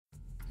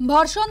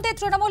বর্ষন্তে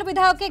তৃণমূল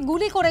বিধায়ককে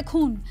গুলি করে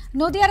খুন।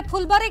 নদিয়ার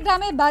ফুলবাড়ি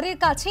গ্রামে বাড়ির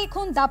কাছেই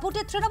খুন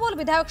দাপুটে তৃণমূল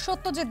বিধায়ক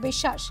সত্যজিৎ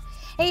বিশ্বাস।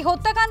 এই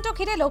হত্যাকাণ্ড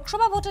ঘিরে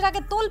লোকসভা ভোটের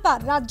আগে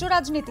তোলপাড় রাজ্য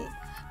রাজনীতি।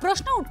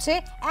 প্রশ্ন উঠছে,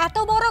 এত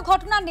বড়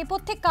ঘটনার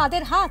নেপথ্যে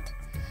কাদের হাত?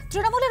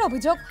 তৃণমূলের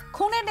অভিযোগ,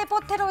 খুনের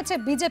নেপথ্যে রয়েছে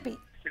বিজেপি।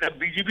 এটা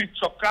বিজেপির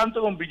চক্রান্ত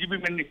এবং বিজেপি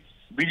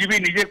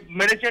নিজে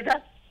মেরেছে। এটা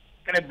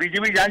কেন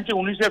বিজেপি জানছে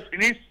 19-এ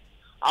ফিনিশ,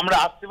 আমরা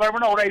আসতে পারবো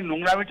না, ওরা এই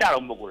নোংরামিটা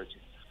আরম্ভ করেছে।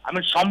 আমি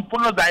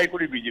সম্পূর্ণ দায়ী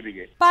করি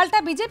বিজেপিকে। পাল্টা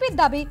বিজেপির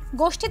দাবি,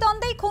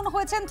 গোষ্ঠীদ্বন্দ্বেই খুন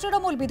হয়েছেন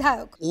তৃণমূল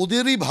বিধায়ক।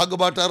 ওদেরই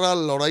ভাগবাটারার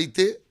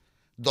লড়াইতে,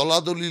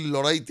 দলাদলির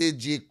লড়াইতে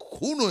যে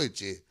খুন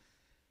হয়েছে,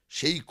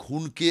 সেই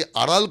খুনকে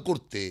আড়াল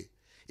করতে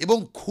এবং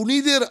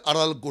খুনিদের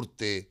আড়াল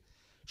করতে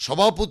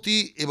সভাপতি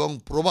এবং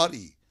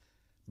প্রভারী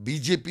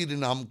বিজেপির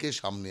নামকে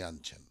সামনে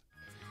আনছেন।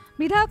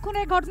 বিধায়ক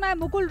খুনের ঘটনায়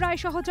মুকুল রায়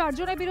সহ 4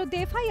 জনের বিরুদ্ধে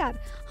এফআইআর।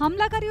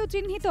 হামলাকারীও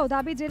চিহ্নিত,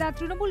 দাবি জেলা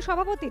তৃণমূল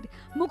সভাপতির।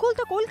 মুকুল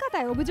তো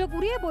কলকাতায়, অভিযোগ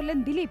উড়িয়ে বললেন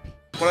দিলীপ।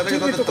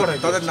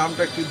 তাদের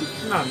নামটা একটু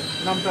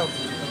নামটা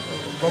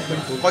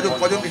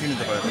কজনকে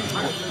চিহ্নিত করা হয়েছে?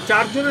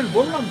 4 জনের,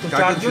 বললাম তো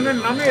 4 জনের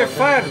নামে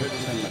এফআইআর,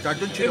 4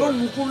 জন ছিল এবং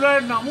মুকুল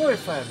রায়ের নামও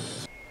এফআইআর।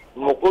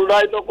 মুকুল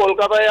রায় তো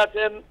কলকাতায়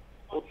আছেন,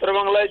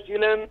 উত্তরবাংলায়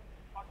ছিলেন।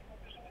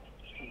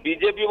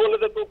 বিজেপি বলে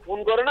তো ফোন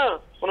করে না,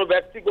 কোনো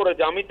ব্যক্তি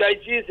করেছে। আমি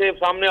চাইছি সে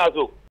সামনে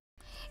আসুক।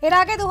 এর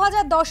আগে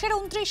 2010-এর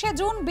 29শে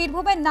জুন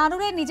বীরভূমের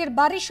নানুরে নিজের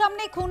বাড়ির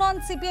সামনে খুন হন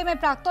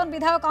সিপিএমের প্রাক্তন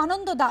বিধায়ক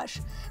আনন্দ দাস।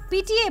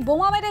 পিটিয়ে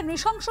বোমা মেরে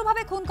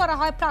নৃশংসভাবে খুন করা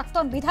হয়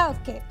প্রাক্তন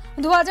বিধায়ককে।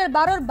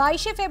 2012-র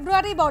 22শে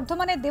ফেব্রুয়ারি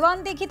বর্ধমানের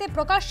দেওয়ানদিঘিতে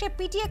প্রকাশ্যে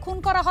পিটিয়ে খুন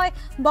করা হয়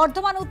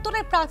বর্ধমান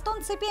উত্তরের প্রাক্তন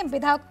সিপিএম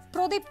বিধায়ক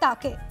প্রদীপ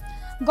তাকে।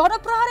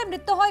 গণপ্রহারে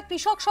মৃত্যু হয়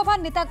কৃষক সভার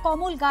নেতা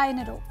কমল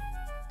গায়েনেরও।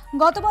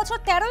 গত বছর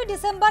 13ই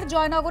ডিসেম্বর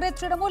জয়নগরের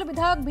তৃণমূল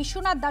বিধায়ক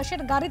বিশ্বনাথ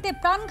দাসের গাড়িতে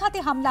প্রাণঘাতী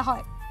হামলা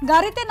হয়।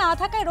 গাড়িতে না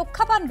থাকায়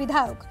রক্ষা পান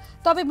বিধায়ক,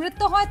 তবে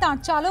মৃত্যু হয় তাঁর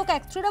চালক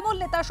এক তৃণমূল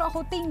নেতা সহ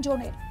 3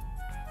 জনের।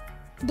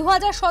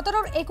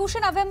 2017-র 21শে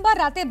নভেম্বর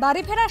রাতে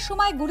বাড়ি ফেরার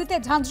সময় গুলিতে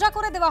ঝাঁঝরা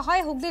করে দেওয়া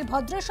হয় হুগলির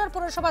ভদ্রেশ্বর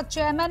পৌরসভার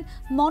চেয়ারম্যান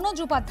মনোজ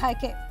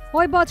উপাধ্যায়কে।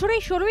 ওই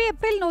বছরই 16ই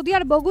এপ্রিল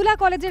নদিয়ার বগুলা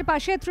কলেজের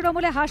পাশে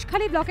তৃণমূলে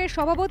হাঁসখালি ব্লকের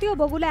সভাপতি ও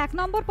বগুলা 1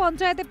 নম্বর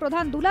পঞ্চায়েতের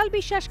প্রধান দুলাল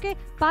বিশ্বাসকে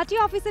পার্টি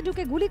অফিসে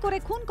ঢুকে গুলি করে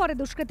খুন করে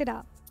দুষ্কৃতীরা।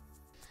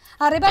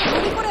 আর এবার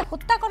গুলি করে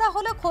হত্যা করা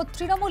হলো খোদ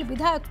তৃণমূল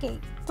বিধায়ককে।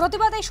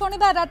 প্রতিবাদে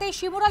শনিবার রাতে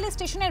শিমুরালী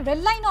স্টেশনের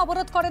রেললাইন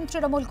অবরোধ করেন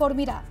তৃণমূল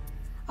কর্মীরা।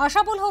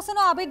 আশাবুল হোসেন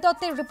ও আবির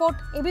দত্তের রিপোর্ট,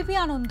 এবিপি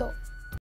আনন্দ।